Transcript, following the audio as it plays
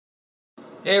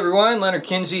Hey everyone, Leonard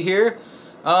Kinsey here.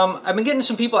 I've been getting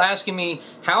some people asking me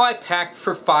how I packed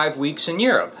for 5 weeks in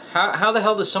Europe. How the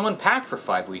hell does someone pack for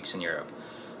 5 weeks in Europe?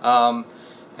 And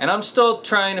I'm still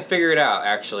trying to figure it out,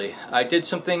 actually. I did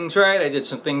some things right, I did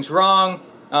some things wrong,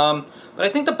 but I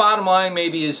think the bottom line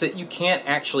maybe is that you can't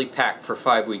actually pack for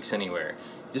 5 weeks anywhere.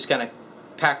 You just gotta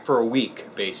pack for a week,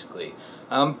 basically.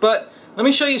 But let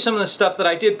me show you some of the stuff that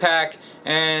I did pack,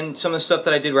 and some of the stuff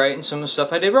that I did right, and some of the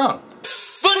stuff I did wrong.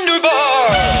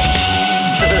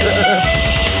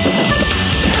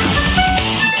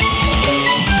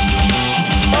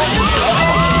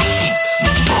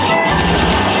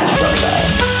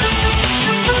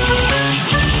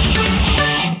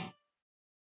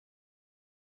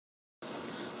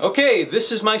 Okay,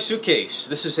 this is my suitcase.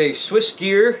 This is a Swiss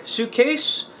gear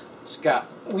suitcase. It's got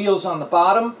wheels on the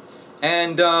bottom,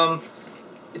 and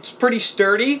it's pretty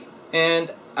sturdy,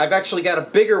 and I've actually got a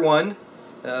bigger one,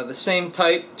 the same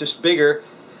type, just bigger,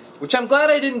 which I'm glad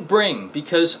I didn't bring,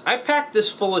 because I packed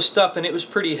this full of stuff and it was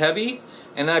pretty heavy,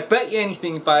 and I bet you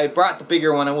anything if I had brought the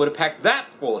bigger one I would have packed that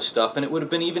full of stuff and it would have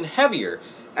been even heavier.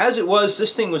 As it was,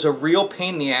 this thing was a real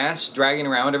pain in the ass dragging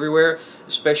around everywhere,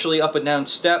 especially up and down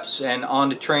steps and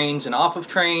onto trains and off of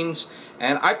trains,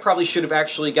 and I probably should have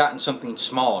actually gotten something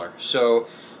smaller. So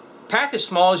pack as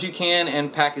small as you can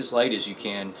and pack as light as you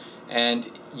can, and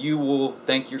you will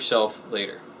thank yourself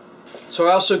later. So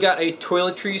I also got a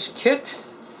toiletries kit,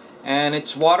 and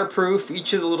it's waterproof.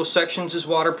 Each of the little sections is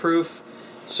waterproof,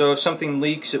 so if something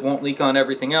leaks, it won't leak on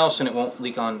everything else, and it won't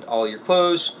leak on all your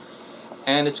clothes.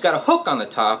 And it's got a hook on the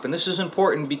top, and this is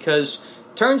important because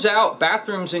turns out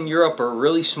bathrooms in Europe are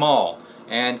really small,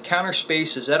 and counter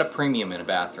space is at a premium in a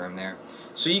bathroom there.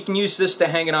 So you can use this to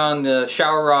hang it on the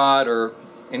shower rod or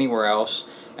anywhere else,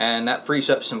 and that frees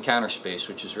up some counter space,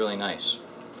 which is really nice.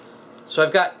 So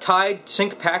I've got Tide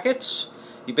sink packets.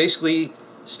 You basically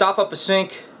stop up a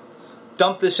sink,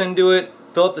 dump this into it,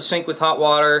 fill up the sink with hot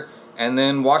water, and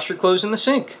then wash your clothes in the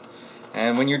sink.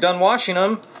 And when you're done washing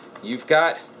them, you've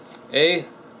got a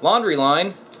laundry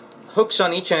line, hooks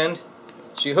on each end,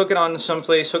 so you hook it onto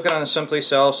someplace, hook it onto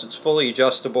someplace else. It's fully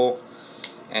adjustable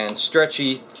and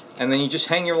stretchy, and then you just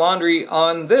hang your laundry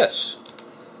on this.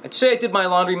 I'd say I did my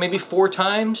laundry maybe 4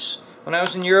 times when I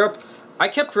was in Europe. I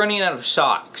kept running out of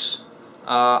socks.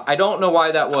 I don't know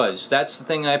why that was. That's the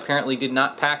thing I apparently did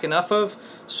not pack enough of,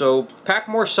 so pack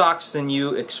more socks than you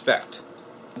expect.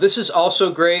 This is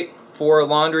also great for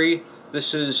laundry.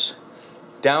 This is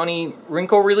Downy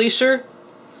wrinkle releaser.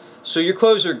 So your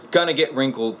clothes are gonna get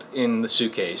wrinkled in the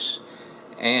suitcase,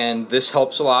 and this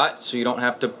helps a lot, so you don't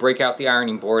have to break out the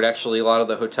ironing board. Actually, a lot of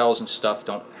the hotels and stuff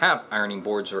don't have ironing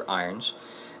boards or irons.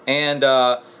 And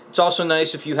it's also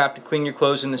nice if you have to clean your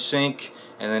clothes in the sink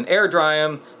and then air dry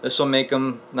them. This will make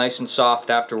them nice and soft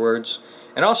afterwards.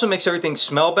 It also makes everything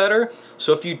smell better,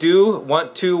 so if you do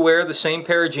want to wear the same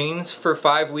pair of jeans for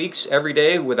 5 weeks every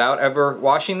day without ever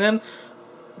washing them,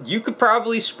 you could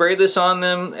probably spray this on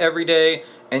them every day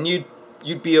and you'd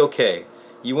be okay.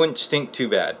 You wouldn't stink too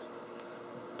bad.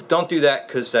 But don't do that,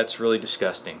 because that's really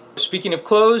disgusting. Speaking of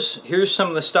clothes, here's some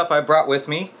of the stuff I brought with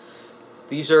me.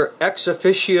 These are ex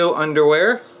officio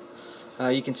underwear.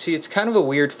 You can see it's kind of a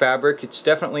weird fabric. It's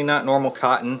definitely not normal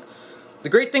cotton. The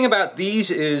great thing about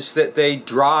these is that they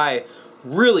dry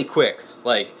really quick,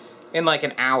 like in like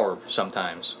an hour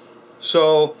sometimes.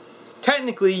 So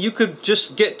technically you could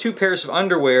just get 2 pairs of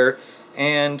underwear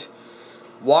and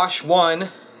wash one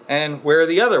and wear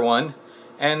the other one,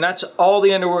 and that's all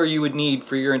the underwear you would need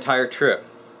for your entire trip.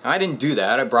 I didn't do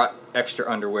that. I brought extra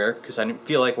underwear because I didn't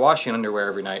feel like washing underwear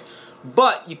every night.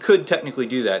 But you could technically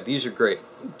do that. These are great.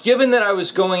 Given that I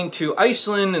was going to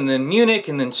Iceland and then Munich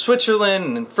and then Switzerland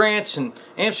and then France and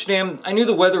Amsterdam, I knew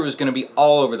the weather was going to be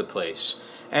all over the place.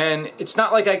 And it's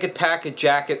not like I could pack a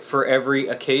jacket for every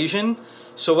occasion.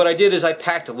 So what I did is I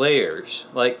packed layers.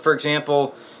 Like, for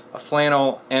example, a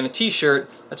flannel and a t-shirt.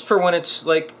 That's for when it's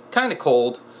like kind of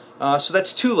cold. So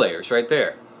that's 2 layers right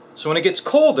there. So when it gets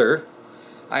colder,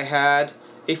 I had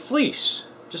a fleece.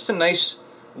 Just a nice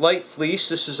light fleece.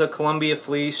 This is a Columbia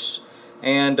fleece,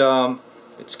 and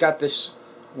it's got this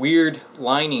weird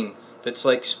lining that's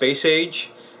like space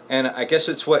age, and I guess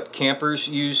it's what campers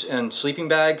use in sleeping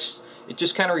bags. It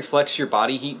just kind of reflects your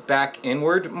body heat back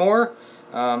inward more,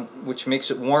 which makes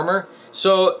it warmer.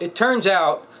 So it turns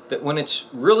out that when it's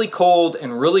really cold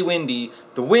and really windy,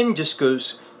 the wind just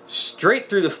goes straight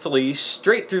through the fleece,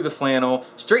 straight through the flannel,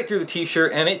 straight through the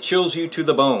t-shirt, and it chills you to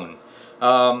the bone.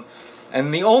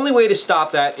 And the only way to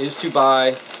stop that is to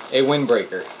buy a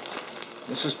windbreaker.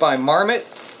 This is by Marmot.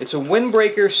 It's a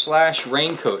windbreaker slash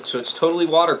raincoat, so it's totally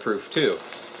waterproof too.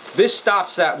 this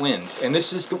stops that wind, and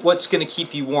this is what's going to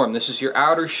keep you warm. This is your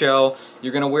outer shell.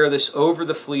 You're going to wear this over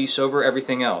the fleece, over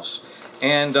everything else.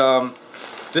 And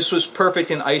this was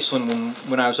perfect in Iceland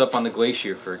when I was up on the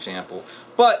glacier, for example.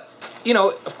 But, you know,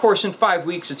 of course in 5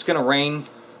 weeks it's going to rain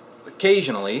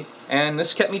occasionally, and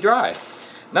this kept me dry.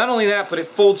 Not only that, but it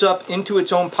folds up into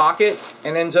its own pocket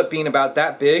and ends up being about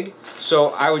that big, so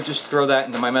I would just throw that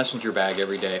into my messenger bag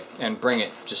every day and bring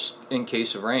it just in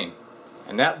case of rain.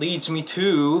 And that leads me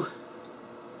to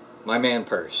my man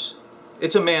purse.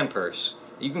 It's a man purse.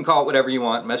 You can call it whatever you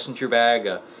want, messenger bag,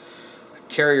 a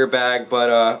carrier bag,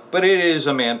 but it is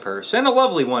a man purse, and a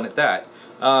lovely one at that.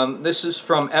 This is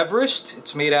from Everest.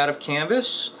 It's made out of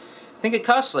canvas. I think it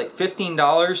costs like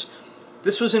 $15.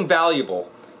 This was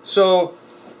invaluable. So,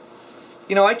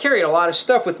 you know, I carried a lot of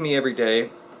stuff with me every day.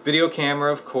 Video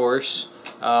camera, of course.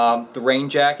 The rain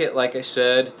jacket, like I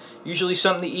said. Usually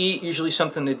something to eat, usually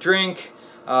something to drink.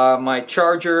 My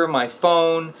charger, my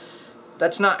phone.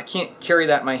 I can't carry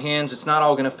that in my hands. It's not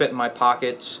all going to fit in my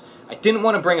pockets. I didn't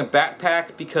want to bring a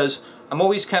backpack because I'm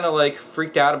always kind of like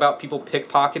freaked out about people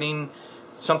pickpocketing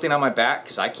something on my back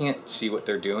because I can't see what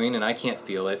they're doing and I can't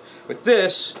feel it. With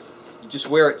this, you just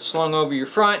wear it slung over your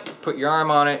front, put your arm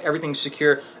on it, everything's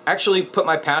secure. I actually put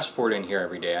my passport in here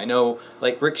every day. I know,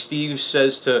 like Rick Steves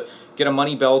says to get a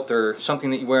money belt or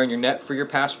something that you wear on your neck for your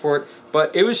passport,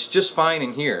 but it was just fine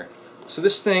in here. So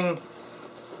this thing,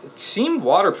 it seemed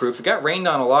waterproof. It got rained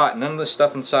on a lot. None of the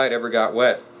stuff inside ever got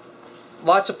wet.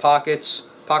 Lots of pockets.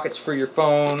 Pockets for your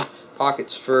phone,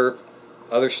 pockets for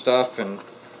other stuff, and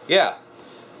yeah.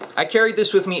 I carried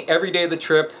this with me every day of the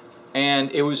trip,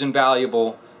 and it was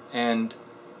invaluable, and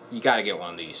you gotta get one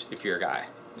of these if you're a guy.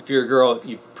 If you're a girl,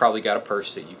 you probably got a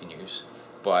purse that you can use.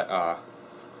 But,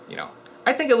 you know,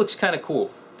 I think it looks kind of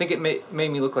cool. I think it made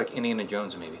me look like Indiana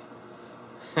Jones, maybe.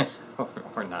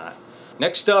 or not.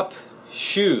 Next up,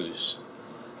 shoes.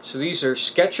 So these are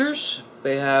Skechers.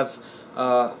 They have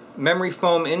memory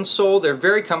foam insole. They're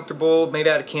very comfortable, made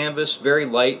out of canvas, very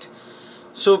light.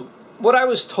 So what I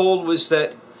was told was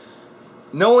that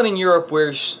no one in Europe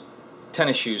wears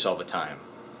tennis shoes all the time.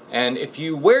 And if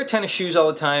you wear tennis shoes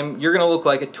all the time, you're going to look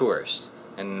like a tourist.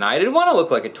 And I didn't want to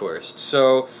look like a tourist.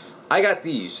 So I got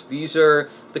these. These are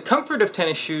the comfort of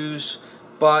tennis shoes,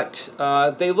 but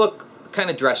they look kind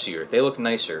of dressier. They look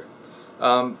nicer.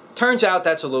 Turns out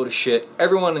that's a load of shit.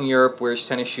 Everyone in Europe wears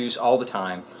tennis shoes all the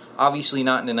time. Obviously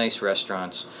not in the nice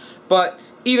restaurants. But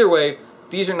either way,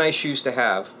 these are nice shoes to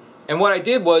have. And what I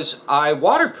did was I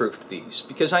waterproofed these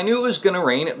because I knew it was going to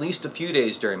rain at least a few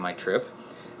days during my trip.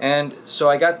 And so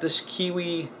I got this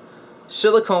Kiwi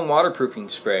silicone waterproofing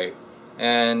spray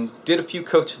and did a few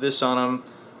coats of this on them.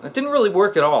 It didn't really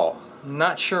work at all. I'm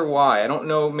not sure why. I don't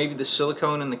know, maybe the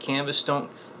silicone and the canvas don't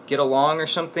get along or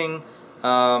something.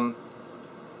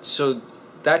 So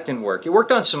that didn't work. It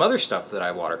worked on some other stuff that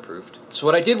I waterproofed. So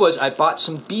what I did was I bought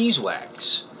some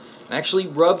beeswax and actually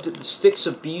rubbed the sticks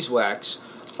of beeswax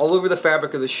all over the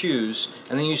fabric of the shoes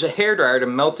and then used a hairdryer to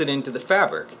melt it into the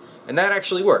fabric. And that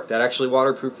actually worked. That actually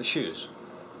waterproofed the shoes.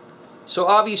 So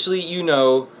obviously you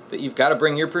know that you've got to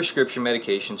bring your prescription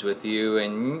medications with you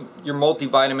and your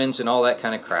multivitamins and all that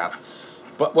kind of crap.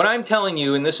 But what I'm telling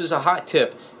you, and this is a hot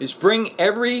tip, is bring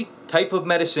every type of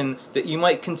medicine that you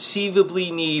might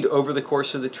conceivably need over the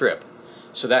course of the trip.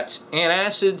 So that's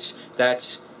antacids,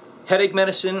 that's headache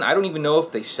medicine. I don't even know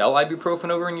if they sell ibuprofen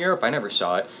over in Europe. I never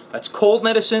saw it. That's cold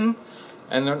medicine.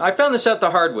 And I found this out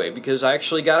the hard way because I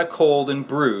actually got a cold in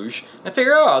Bruges. I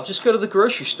figured, oh, I'll just go to the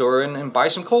grocery store and buy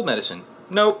some cold medicine.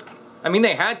 Nope. I mean,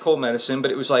 they had cold medicine, but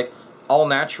it was like all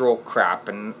natural crap,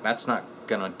 and that's not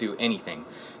gonna do anything.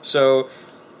 So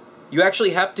you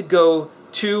actually have to go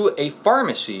to a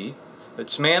pharmacy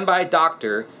that's manned by a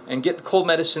doctor and get the cold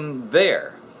medicine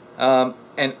there.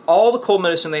 And all the cold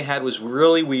medicine they had was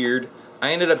really weird.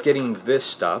 I ended up getting this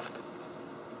stuff.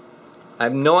 I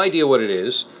have no idea what it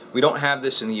is. We don't have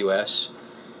this in the US.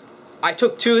 I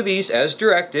took 2 of these as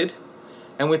directed,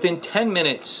 and within 10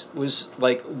 minutes was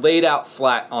like laid out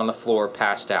flat on the floor,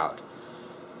 passed out.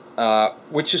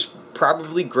 Which is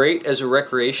probably great as a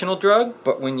recreational drug,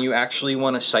 but when you actually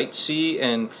want to sightsee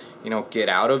and, you know, get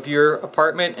out of your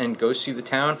apartment and go see the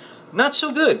town, not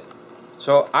so good.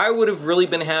 So I would have really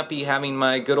been happy having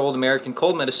my good old American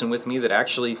cold medicine with me that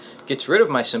actually gets rid of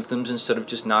my symptoms instead of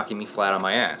just knocking me flat on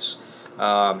my ass.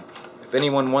 If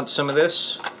anyone wants some of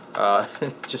this,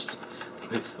 just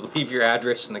leave your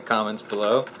address in the comments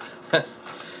below.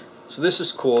 So this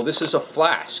is cool. This is a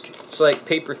flask. It's like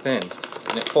paper thin,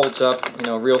 and it folds up, you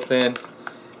know, real thin.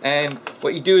 And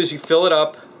what you do is you fill it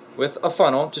up with a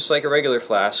funnel, just like a regular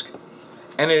flask,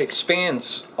 and it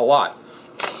expands a lot.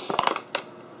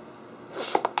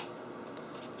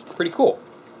 pretty cool.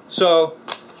 So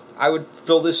I would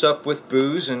fill this up with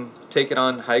booze and take it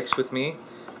on hikes with me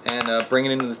and bring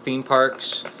it into the theme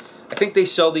parks. I think they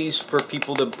sell these for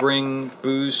people to bring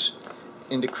booze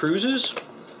into cruises,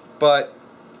 but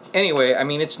anyway, I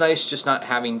mean, it's nice just not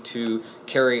having to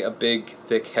carry a big,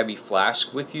 thick, heavy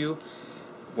flask with you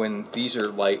when these are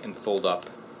light and fold up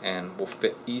and will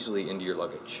fit easily into your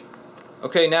luggage.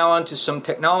 Okay, now on to some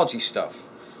technology stuff.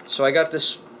 So I got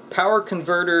this power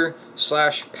converter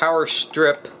 / power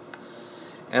strip,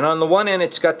 and on the one end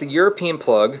it's got the European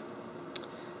plug,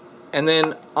 and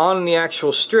then on the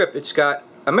actual strip it's got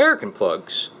American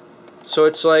plugs. So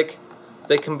it's like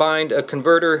they combined a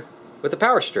converter with a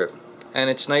power strip, and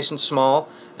it's nice and small,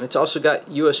 and it's also got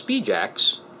USB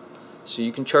jacks, so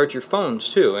you can charge your phones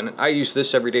too. And I use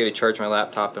this every day to charge my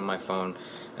laptop and my phone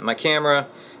and my camera,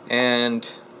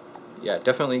 and yeah,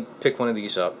 definitely pick one of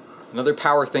these up. Another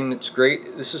power thing that's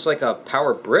great, this is like a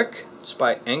power brick. It's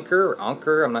by Anker or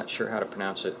Anker, I'm not sure how to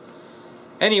pronounce it.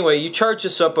 Anyway, you charge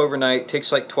this up overnight,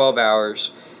 takes like 12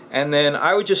 hours, and then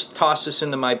I would just toss this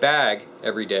into my bag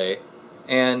every day.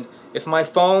 And if my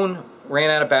phone ran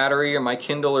out of battery, or my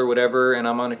Kindle or whatever, and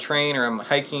I'm on a train or I'm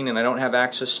hiking and I don't have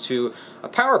access to a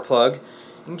power plug,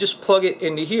 you can just plug it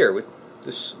into here with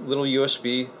this little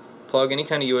USB plug, any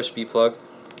kind of USB plug,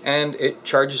 and it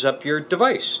charges up your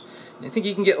device. I think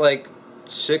you can get like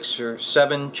 6 or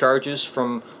 7 charges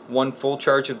from one full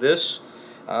charge of this.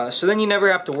 So then you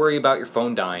never have to worry about your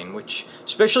phone dying, which,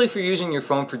 especially if you're using your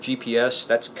phone for GPS,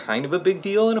 that's kind of a big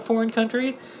deal in a foreign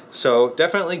country. So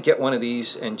definitely get one of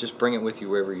these and just bring it with you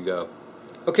wherever you go.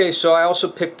 Okay, so I also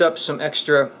picked up some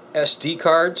extra SD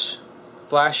cards,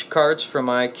 flash cards for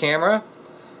my camera,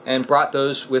 and brought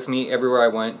those with me everywhere I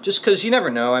went, just because you never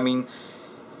know. I mean,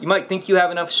 you might think you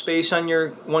have enough space on your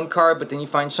one card, but then you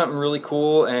find something really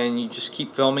cool and you just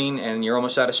keep filming and you're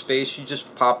almost out of space. You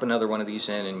just pop another one of these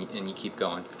in and you keep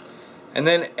going. And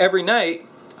then every night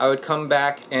I would come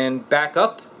back and back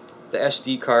up the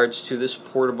SD cards to this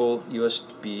portable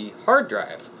USB hard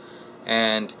drive.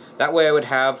 And that way I would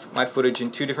have my footage in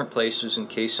 2 different places in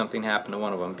case something happened to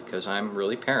one of them, because I'm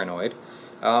really paranoid.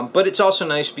 But it's also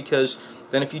nice because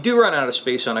then if you do run out of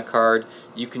space on a card,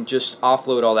 you can just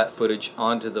offload all that footage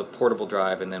onto the portable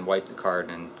drive and then wipe the card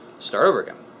and start over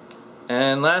again.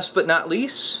 And last but not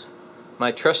least,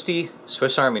 my trusty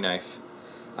Swiss Army knife.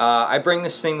 I bring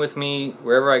this thing with me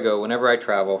wherever I go, whenever I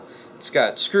travel. It's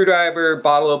got screwdriver,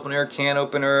 bottle opener, can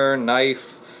opener,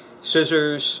 knife,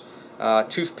 scissors,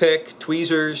 toothpick,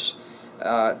 tweezers.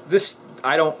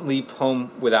 I don't leave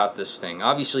home without this thing.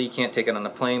 Obviously you can't take it on the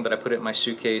plane, but I put it in my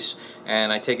suitcase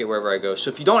and I take it wherever I go. So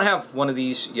if you don't have one of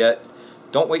these yet,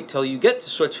 don't wait till you get to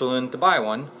Switzerland to buy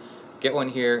one. Get one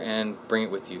here and bring it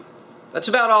with you. That's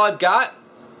about all I've got.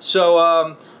 So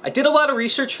I did a lot of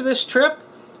research for this trip,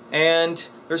 and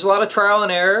there's a lot of trial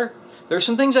and error. There's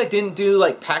some things I didn't do,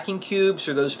 like packing cubes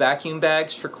or those vacuum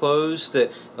bags for clothes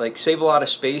that like save a lot of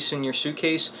space in your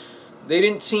suitcase. They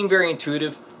didn't seem very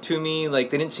intuitive to me.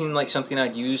 Like, they didn't seem like something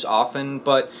I'd use often,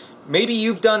 but maybe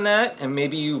you've done that and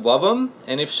maybe you love them,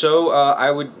 and if so,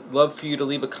 I would love for you to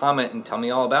leave a comment and tell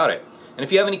me all about it. And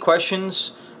if you have any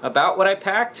questions about what I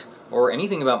packed or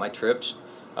anything about my trips,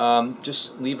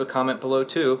 just leave a comment below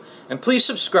too. And please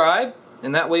subscribe,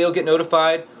 and that way you'll get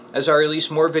notified as I release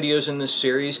more videos in this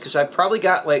series, because I've probably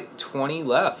got like 20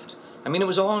 left. I mean, it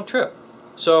was a long trip.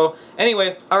 So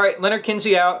anyway, alright, Leonard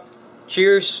Kinsey out.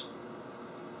 Cheers.